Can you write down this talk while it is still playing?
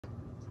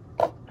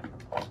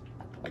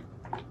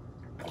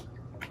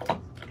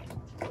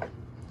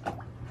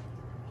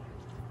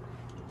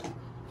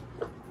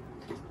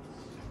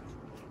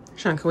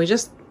Sean, can we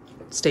just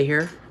stay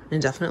here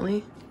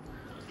indefinitely?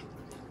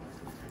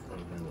 I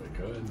don't think we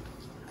could.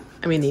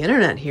 I mean, the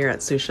internet here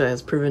at Susha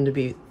has proven to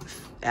be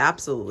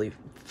absolutely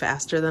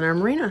faster than our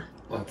marina.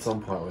 Well, at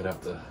some point we'd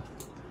have to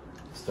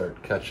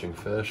start catching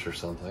fish or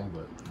something,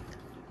 but...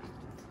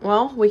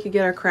 Well, we could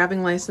get our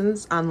crabbing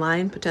license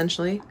online,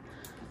 potentially.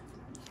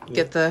 Yeah.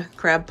 Get the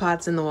crab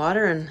pots in the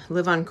water and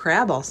live on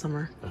crab all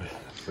summer.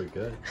 We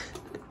could.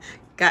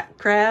 Got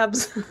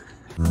crabs.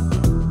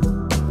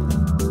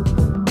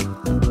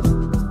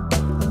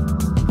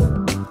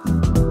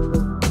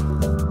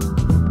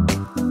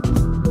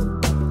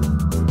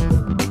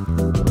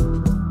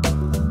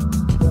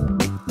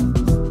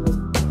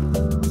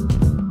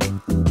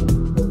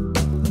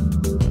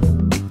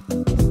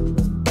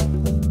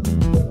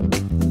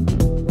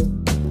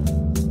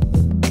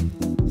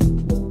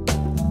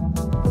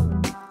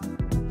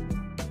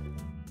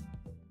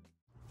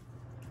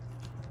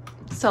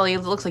 Sully,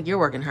 it looks like you're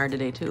working hard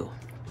today too.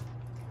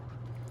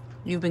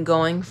 You've been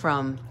going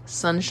from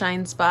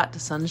sunshine spot to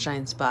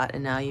sunshine spot,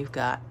 and now you've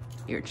got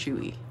your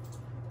Chewy.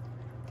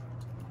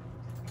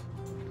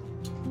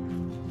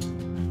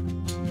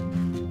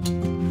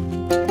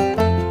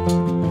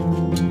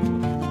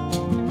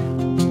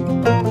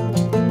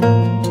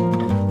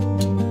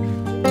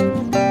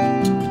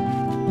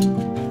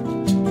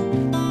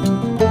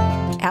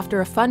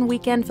 After a fun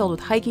weekend filled with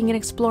hiking and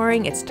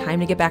exploring, it's time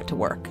to get back to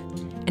work.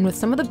 And with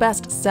some of the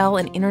best cell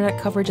and internet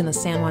coverage in the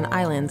San Juan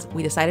Islands,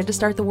 we decided to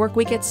start the work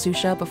week at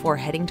Susha before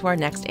heading to our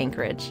next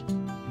anchorage.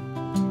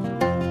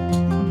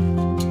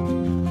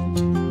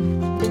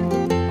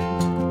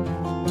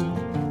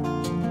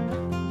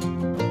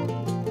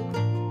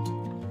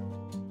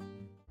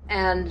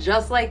 And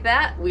just like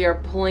that, we are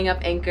pulling up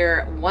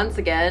anchor once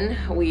again.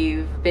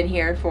 We've been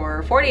here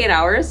for 48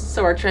 hours,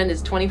 so our trend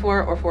is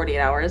 24 or 48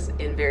 hours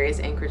in various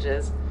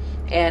anchorages.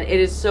 And it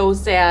is so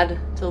sad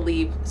to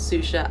leave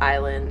Susha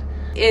Island.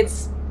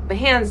 It's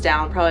hands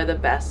down probably the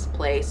best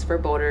place for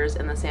boaters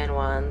in the San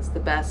Juans, the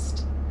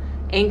best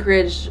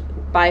anchorage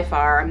by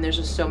far. I mean, there's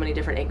just so many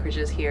different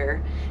anchorages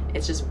here.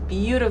 It's just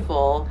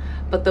beautiful.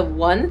 But the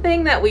one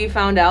thing that we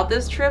found out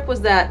this trip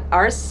was that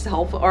our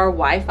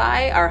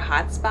Wi-Fi, our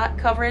hotspot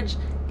coverage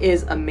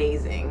is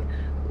amazing.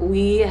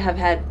 We have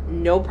had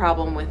no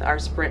problem with our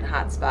Sprint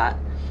hotspot.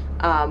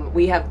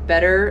 We have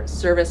better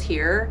service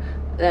here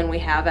than we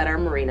have at our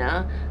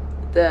marina.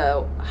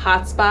 The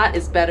hotspot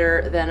is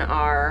better than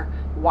our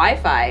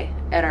Wi-Fi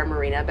at our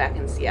marina back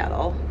in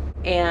Seattle.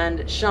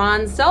 And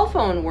Sean's cell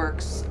phone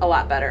works a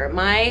lot better.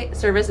 My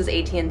service is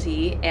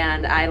AT&T,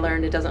 and I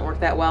learned it doesn't work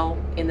that well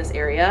in this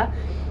area.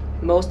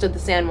 Most of the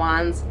San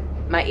Juans,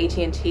 my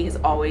AT&T has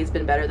always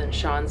been better than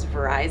Sean's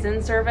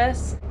Verizon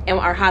service. And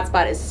our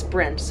hotspot is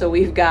Sprint, so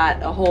we've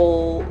got a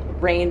whole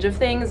range of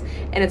things,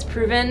 and it's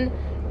proven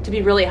to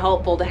be really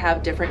helpful to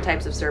have different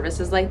types of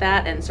services like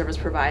that and service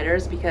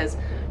providers, because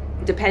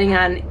depending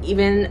on,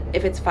 even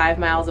if it's 5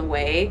 miles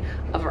away,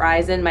 a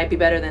Verizon might be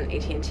better than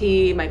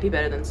AT&T, might be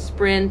better than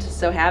Sprint.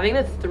 So having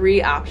the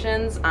 3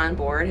 options on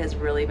board has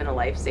really been a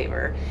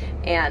lifesaver.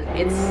 And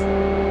it's...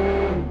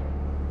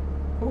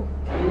 Ooh.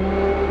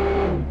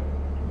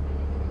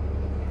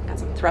 Got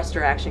some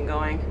thruster action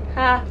going.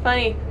 Ha,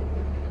 funny.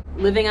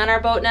 Living on our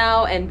boat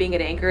now and being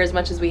at anchor as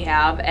much as we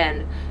have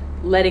and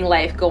letting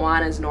life go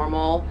on as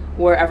normal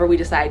wherever we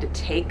decide to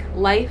take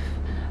life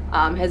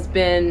has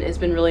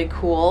been really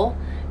cool.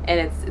 And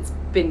it's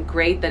been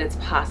great that it's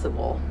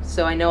possible.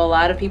 So I know a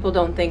lot of people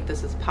don't think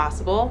this is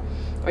possible,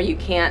 or you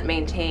can't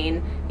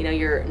maintain, you know,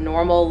 your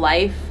normal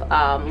life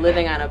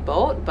living on a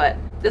boat, but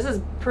this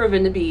has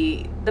proven to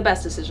be the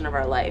best decision of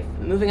our life.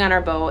 Moving on our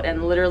boat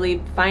and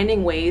literally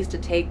finding ways to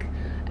take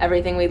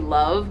everything we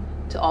love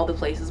to all the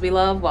places we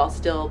love while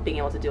still being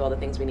able to do all the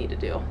things we need to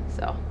do.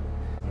 So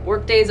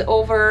work day's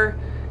over,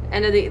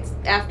 it's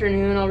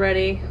afternoon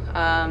already.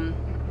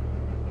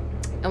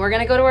 And we're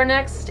gonna go to our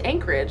next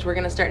anchorage. We're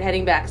gonna start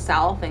heading back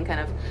south and kind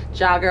of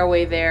jog our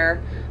way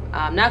there.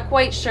 Not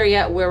quite sure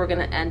yet where we're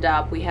gonna end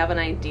up. We have an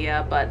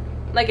idea, but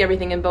like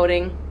everything in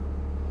boating,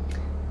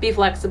 be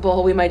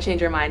flexible. We might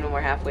change our mind when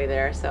we're halfway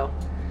there, so.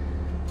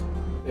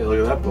 Hey, look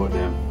at that boat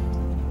name.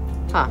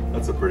 Huh.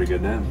 That's a pretty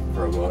good name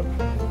for a boat.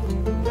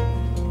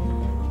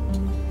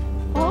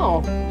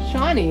 Oh,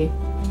 Shawnee.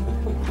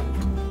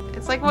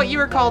 It's like what you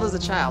were called as a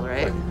child,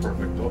 right? Like a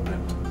perfect boat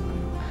name.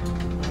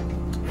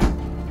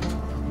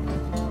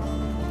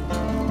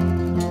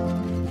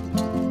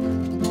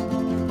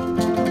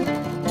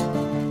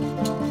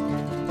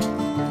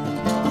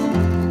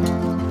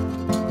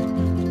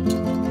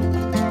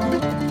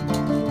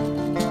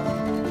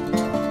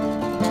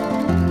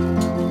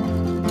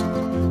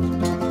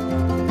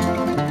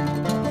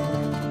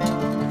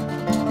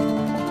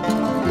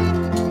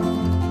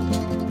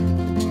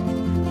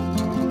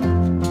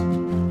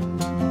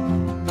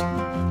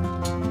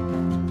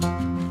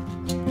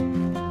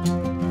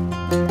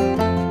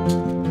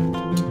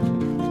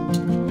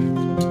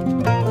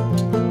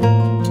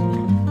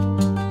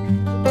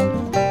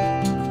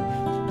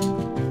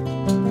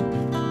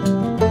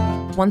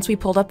 once we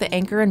pulled up the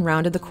anchor and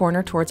rounded the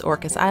corner towards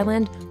Orcas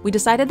Island, we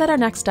decided that our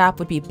next stop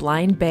would be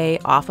Blind Bay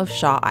off of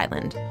Shaw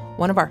Island,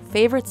 one of our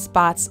favorite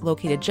spots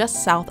located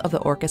just south of the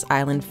Orcas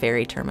Island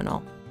ferry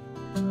terminal.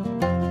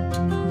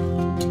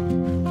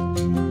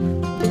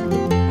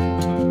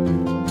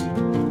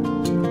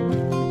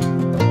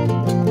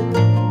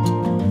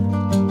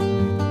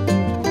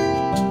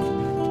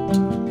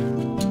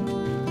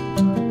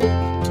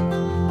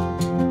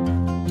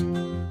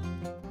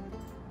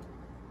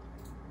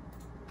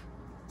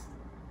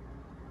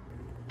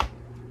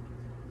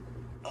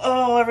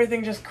 Oh,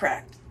 everything just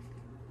cracked.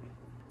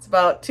 It's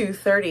about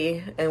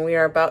 2:30 and we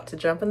are about to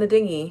jump in the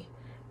dinghy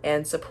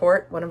and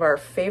support one of our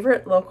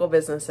favorite local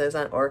businesses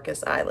on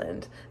Orcas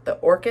Island. The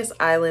Orcas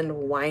Island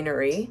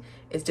Winery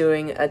is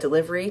doing a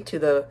delivery to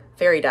the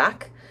ferry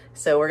dock.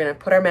 So we're gonna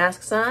put our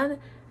masks on,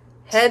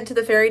 head to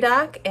the ferry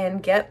dock,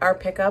 and get our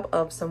pickup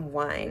of some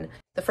wine.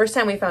 The first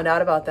time we found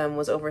out about them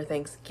was over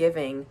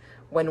Thanksgiving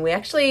when we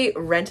actually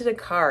rented a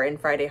car in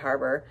Friday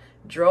Harbor,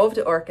 drove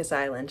to Orcas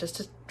Island just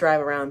to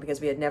drive around because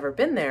we had never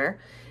been there,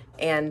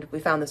 and we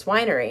found this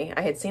winery.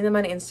 I had seen them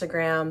on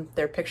Instagram,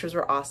 their pictures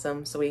were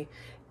awesome, so we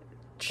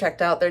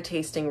checked out their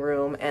tasting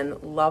room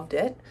and loved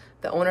it.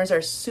 The owners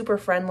are super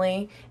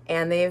friendly,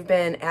 and they've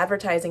been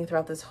advertising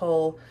throughout this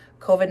whole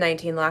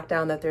COVID-19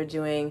 lockdown that they're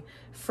doing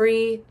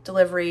free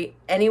delivery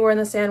anywhere in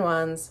the San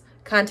Juans,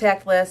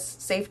 contactless,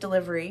 safe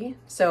delivery.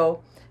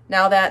 So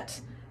now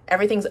that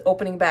everything's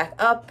opening back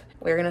up,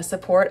 we're gonna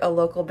support a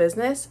local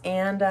business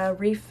and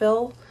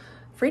refill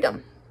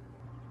freedom.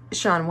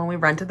 Sean, when we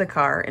rented the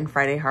car in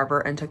Friday Harbor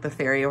and took the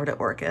ferry over to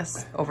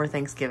Orcas over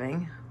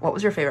Thanksgiving, what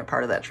was your favorite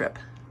part of that trip?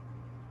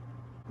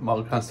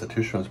 Mount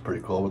Constitution was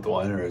pretty cool, but the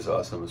winery is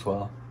awesome as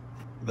well.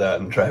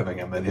 That and driving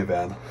a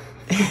minivan.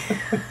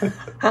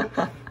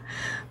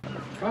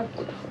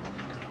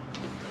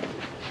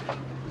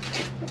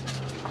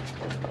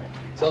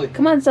 Sully.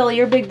 Come on, Sully,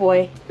 you're a big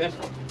boy. Okay.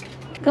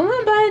 Come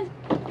on, bud.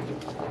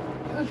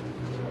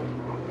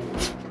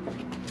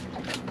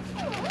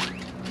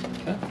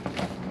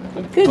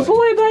 Good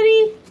boy,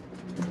 buddy.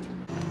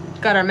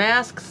 Got our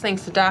masks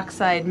thanks to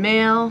Dockside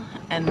Mail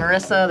and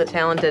Marissa, the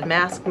talented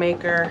mask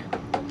maker.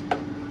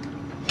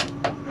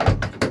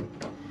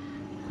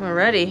 We're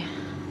ready.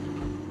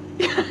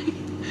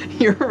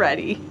 You're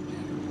ready.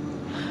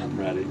 I'm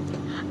ready.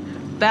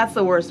 That's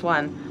the worst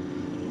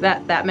one.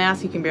 That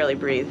mask, you can barely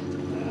breathe.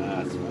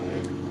 That's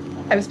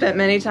fine. I've spent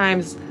many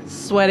times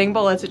sweating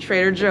bullets at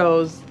Trader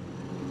Joe's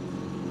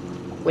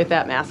with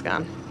that mask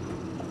on.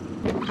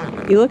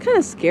 You look kind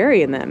of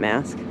scary in that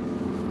mask.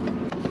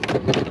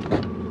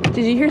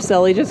 Did you hear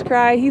Sully just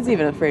cry? He's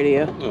even afraid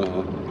of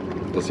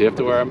you. Does he have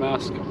to wear a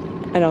mask?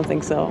 I don't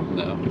think so.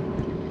 No.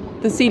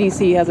 The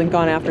CDC hasn't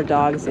gone after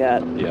dogs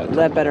yet. Yeah.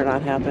 That better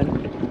not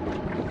happen.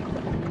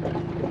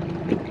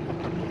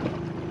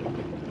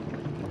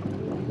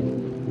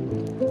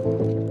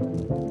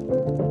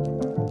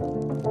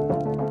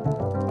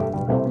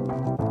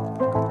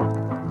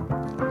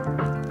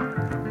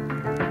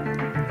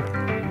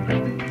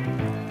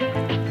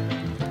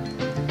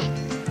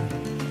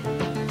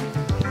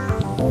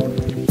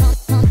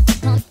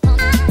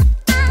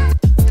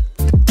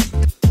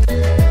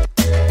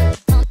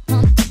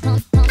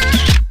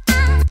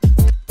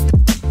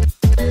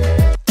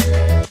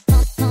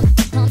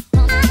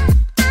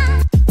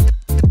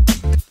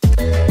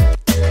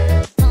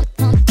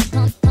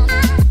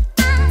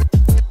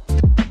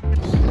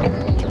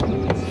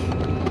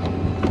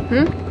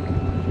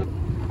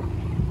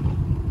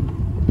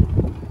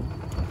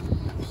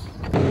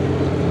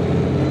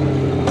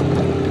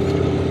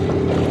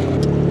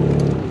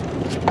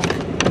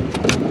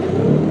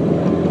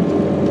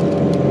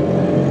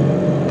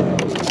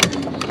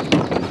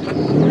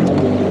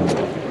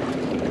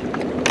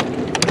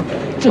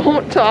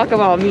 Don't talk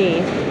about me.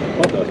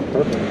 Oh, that's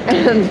perfect.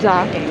 And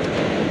docking.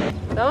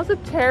 That was a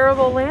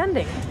terrible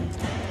landing.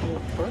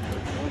 That's perfect.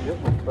 I'll get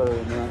much better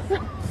than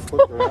that.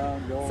 Flip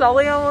around, go.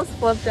 Sully almost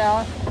flipped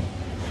out.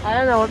 I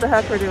don't know what the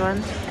heck we're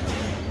doing.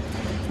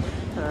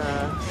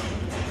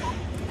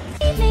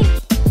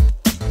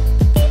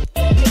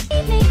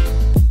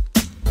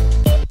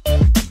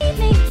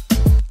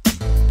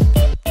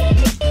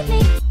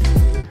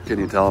 Can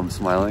you tell I'm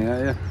smiling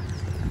at you?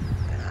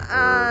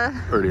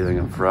 Or do you think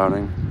I'm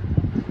frowning?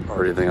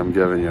 Or do you think I'm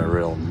giving you a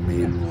real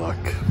mean look?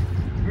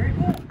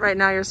 Right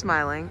now you're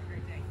smiling.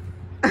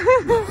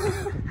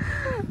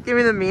 Give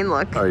me the mean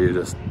look. Are you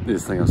just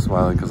think I'm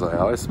smiling because I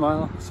always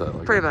smile? So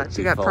like pretty much.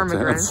 You got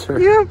permagrin. Answer?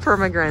 You have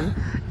permagrin.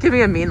 Give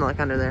me a mean look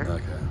under there.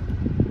 Okay.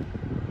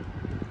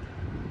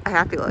 A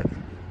happy look.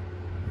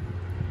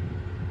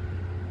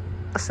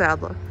 A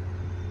sad look.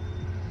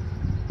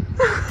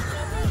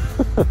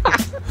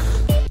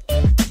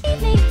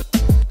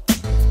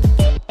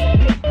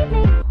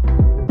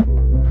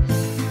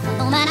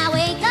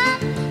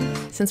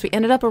 Since we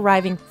ended up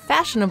arriving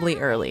fashionably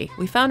early,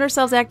 we found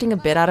ourselves acting a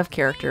bit out of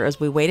character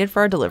as we waited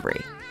for our delivery.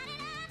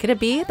 Could it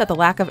be that the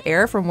lack of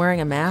air from wearing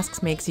a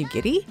mask makes you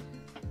giddy?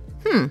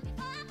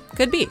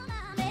 Could be.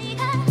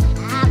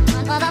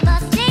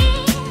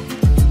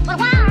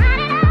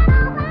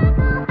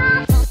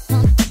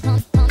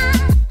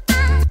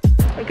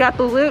 got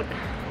the loot,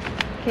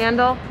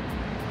 candle,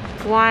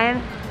 wine.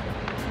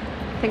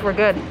 I think we're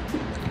good.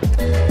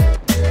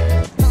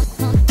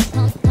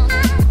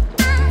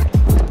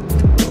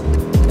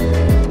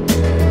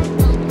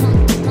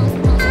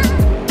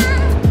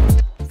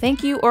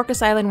 Thank you,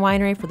 Orcas Island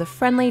Winery, for the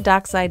friendly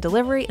dockside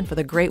delivery and for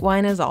the great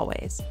wine as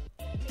always.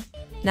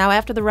 Now,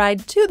 after the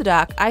ride to the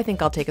dock, I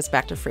think I'll take us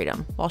back to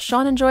Freedom, while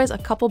Sean enjoys a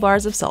couple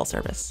bars of cell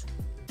service.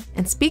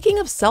 And speaking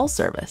of cell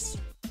service,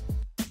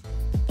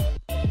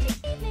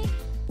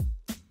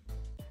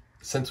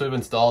 since we've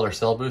installed our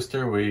cell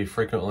booster, we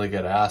frequently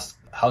get asked,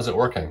 how's it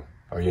working?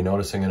 Are you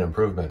noticing an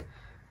improvement?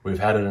 We've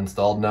had it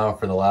installed now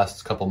for the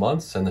last couple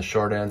months, and the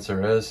short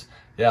answer is,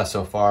 yeah,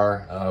 so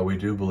far we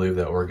do believe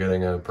that we're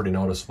getting a pretty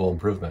noticeable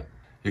improvement.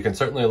 You can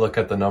certainly look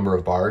at the number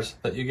of bars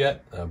that you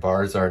get.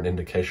 Bars are an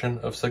indication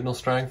of signal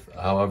strength,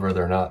 however,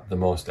 they're not the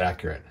most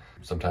accurate.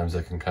 Sometimes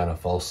they can kind of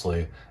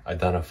falsely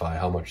identify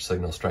how much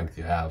signal strength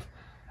you have.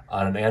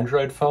 On an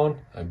Android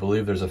phone, I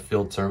believe there's a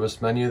field service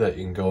menu that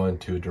you can go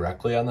into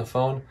directly on the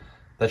phone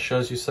that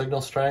shows you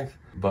signal strength,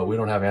 but we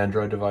don't have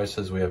Android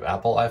devices, we have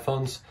Apple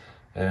iPhones,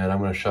 and I'm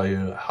going to show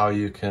you how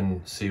you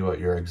can see what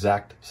your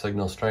exact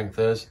signal strength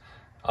is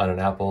on an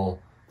Apple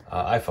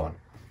iPhone.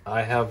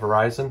 I have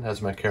Verizon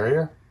as my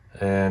carrier,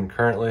 and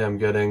currently I'm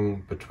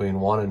getting between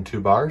 1 and 2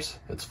 bars.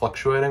 It's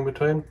fluctuating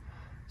between.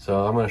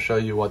 So I'm going to show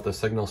you what the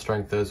signal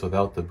strength is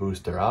without the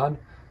booster on,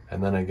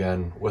 and then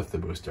again with the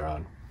booster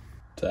on.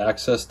 To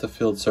access the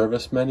field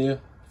service menu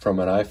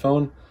from an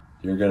iPhone,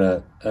 you're going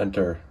to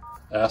enter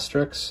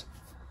asterisk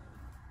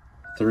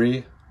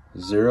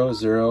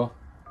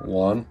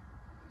 3001,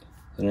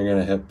 then you're going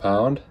to hit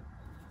pound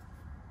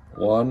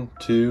 1,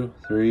 2,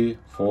 3,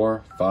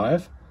 4,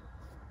 5.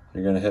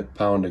 You're going to hit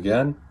pound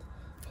again,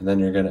 and then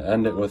you're going to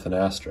end it with an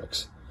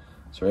asterisk.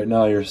 So right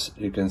now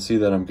you can see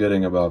that I'm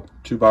getting about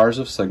 2 bars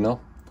of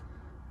signal,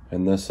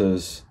 and this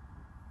is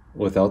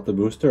without the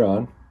booster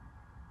on.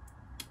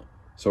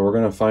 So we're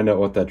going to find out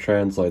what that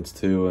translates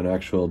to in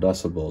actual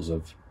decibels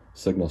of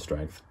signal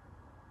strength.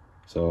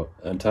 So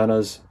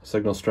antennas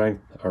signal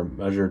strength are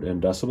measured in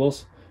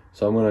decibels.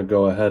 So I'm going to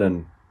go ahead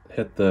and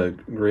hit the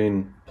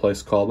green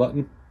place call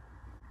button.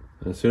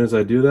 And as soon as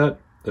I do that,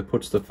 it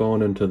puts the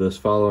phone into this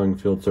following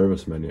field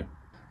service menu.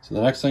 So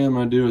the next thing I'm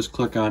going to do is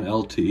click on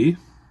LTE.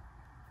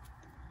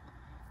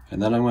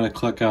 And then I'm going to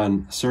click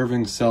on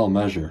Serving Cell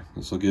Measure.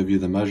 This will give you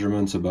the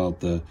measurements about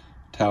the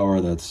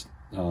tower that's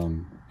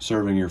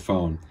serving your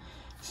phone.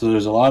 So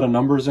there's a lot of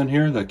numbers in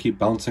here that keep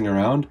bouncing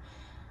around.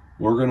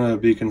 We're going to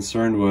be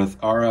concerned with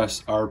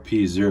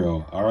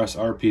RSRP0.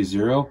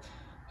 RSRP0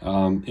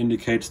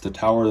 indicates the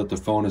tower that the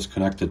phone is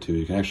connected to.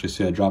 You can actually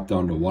see I dropped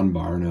down to 1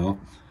 bar now.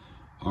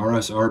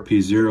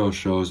 RSRP0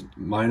 shows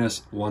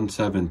minus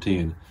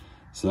 117.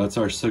 So that's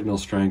our signal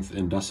strength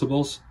in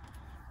decibels.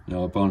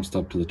 Now it bounced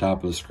up to the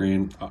top of the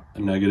screen,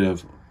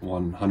 negative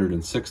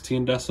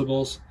 116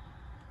 decibels.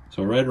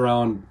 So right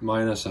around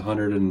minus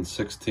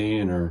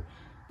 116 or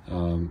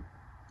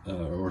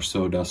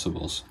so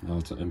decibels. Now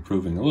it's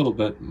improving a little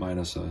bit,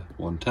 minus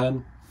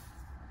 110.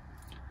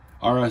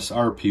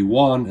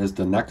 RSRP1 is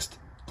the next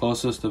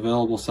closest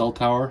available cell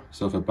tower.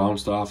 So if it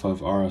bounced off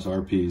of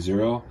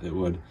RSRP0, it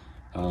would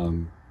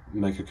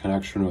make a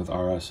connection with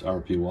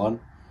RSRP1.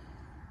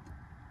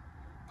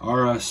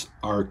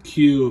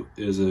 RSRQ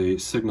is a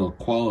signal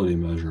quality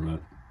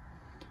measurement.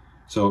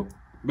 So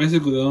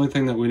basically the only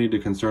thing that we need to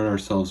concern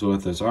ourselves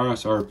with is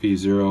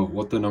RSRP0,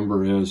 what the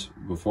number is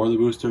before the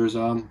booster is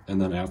on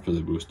and then after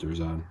the booster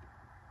is on.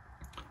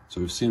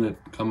 So we've seen it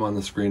come on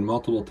the screen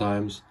multiple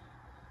times,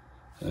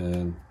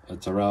 and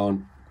it's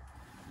around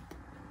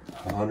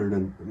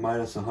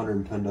minus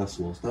 110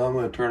 decibels. Now I'm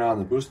going to turn on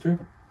the booster.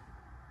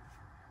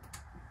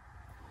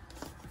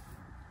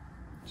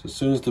 So as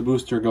soon as the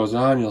booster goes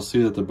on, you'll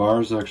see that the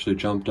bars actually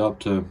jumped up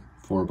to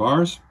 4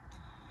 bars.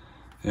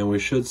 And we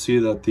should see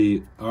that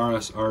the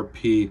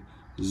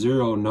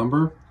RSRP0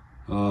 number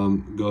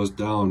goes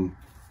down.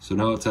 So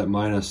now it's at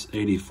minus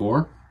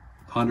 84.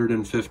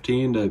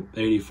 115 to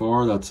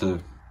 84, that's a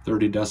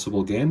 30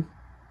 decibel gain.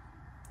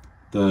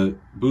 The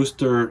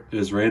booster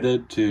is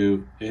rated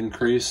to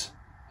increase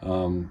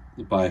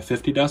by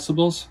 50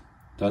 decibels.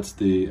 That's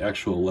the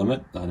actual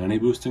limit on any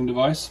boosting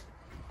device.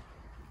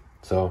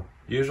 So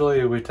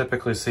usually we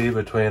typically see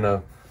between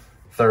a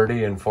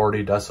 30 and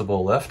 40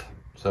 decibel lift.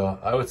 So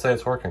I would say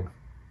it's working.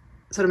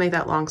 So to make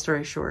that long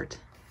story short,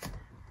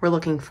 we're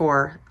looking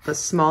for the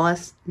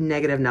smallest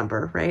negative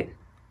number, right?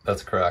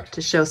 That's correct.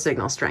 To show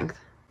signal strength.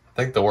 I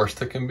think the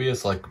worst it can be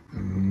is like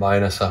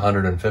minus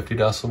 150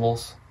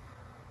 decibels.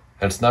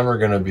 And it's never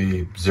going to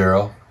be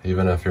 0,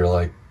 even if you're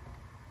like,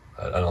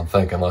 I don't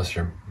think, unless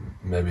you're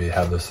maybe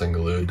have this thing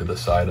glued to the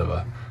side of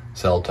a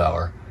cell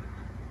tower.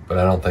 But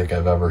I don't think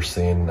I've ever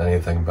seen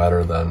anything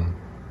better than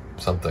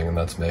something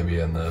that's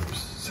maybe in the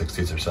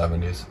 60s or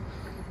 70s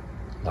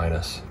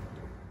minus.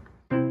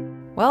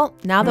 Well,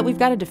 now that we've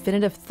got a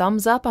definitive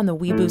thumbs up on the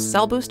WeBoost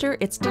Cell Booster,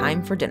 it's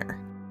time for dinner.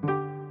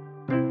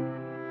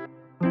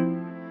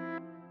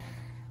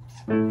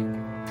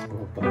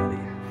 Oh, buddy.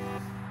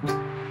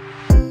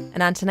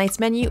 And on tonight's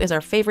menu is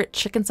our favorite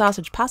chicken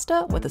sausage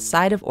pasta with a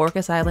side of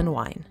Orcas Island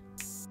wine.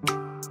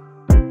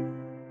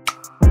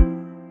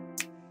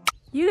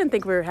 You didn't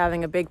think we were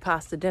having a big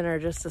pasta dinner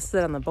just to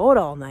sit on the boat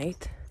all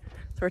night.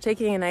 So we're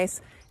taking a nice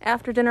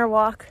after dinner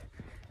walk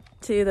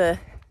to the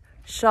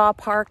Shaw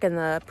Park and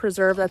the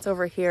preserve that's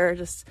over here.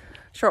 Just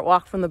a short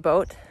walk from the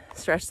boat,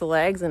 stretch the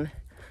legs and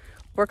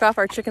work off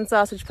our chicken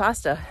sausage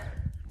pasta.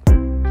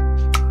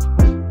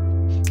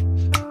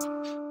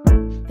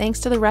 Thanks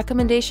to the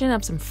recommendation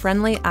of some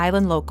friendly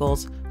island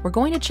locals, we're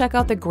going to check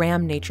out the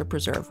Graham Nature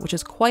Preserve, which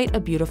is quite a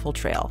beautiful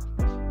trail.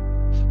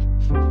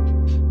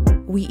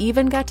 We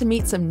even got to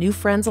meet some new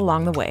friends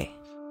along the way.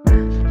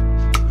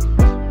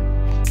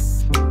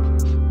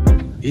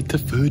 Eat the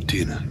food,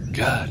 Tina.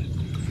 God.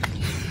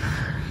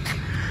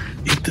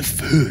 Eat the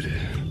food.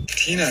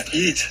 Tina,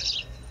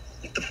 eat.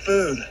 Eat the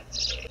food.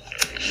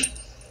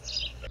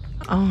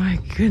 Oh my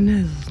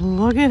goodness,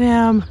 look at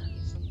him.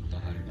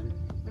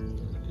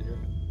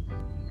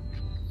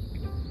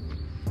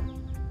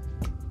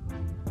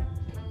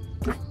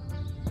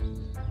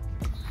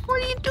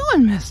 What are you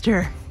doing,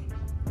 mister?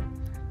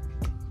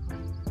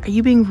 Are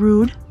you being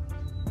rude?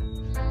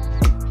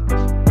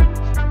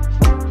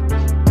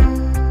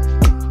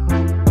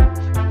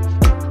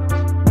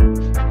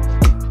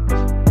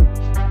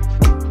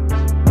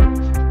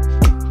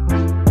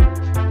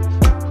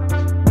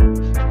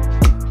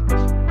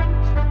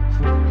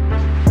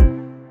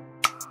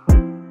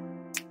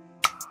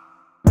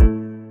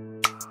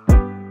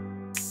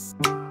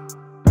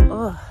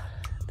 Ugh,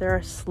 there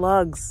are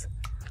slugs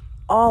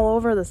all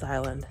over this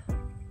island.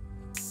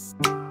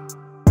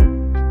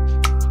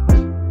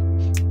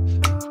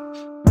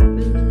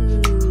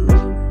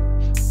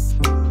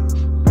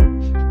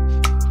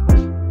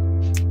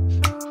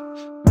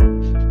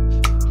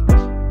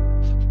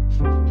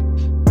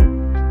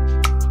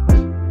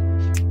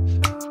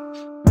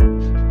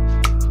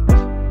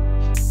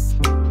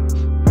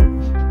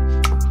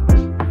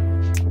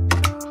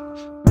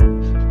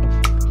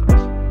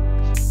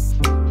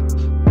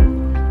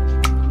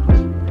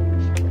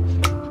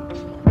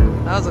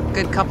 That was a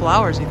good couple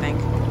hours, you think?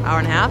 Hour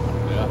and a half?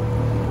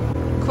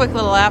 Yeah. Quick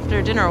little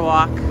after dinner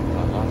walk.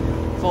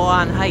 Full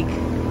on hike.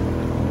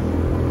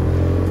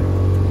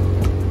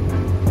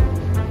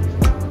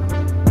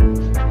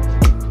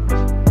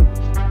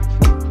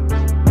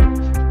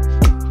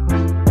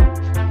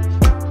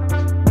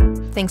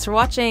 Thanks for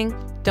watching.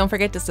 Don't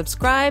forget to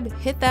subscribe,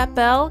 hit that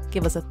bell,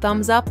 give us a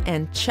thumbs up,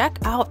 and check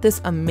out this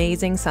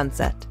amazing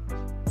sunset.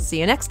 See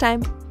you next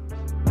time.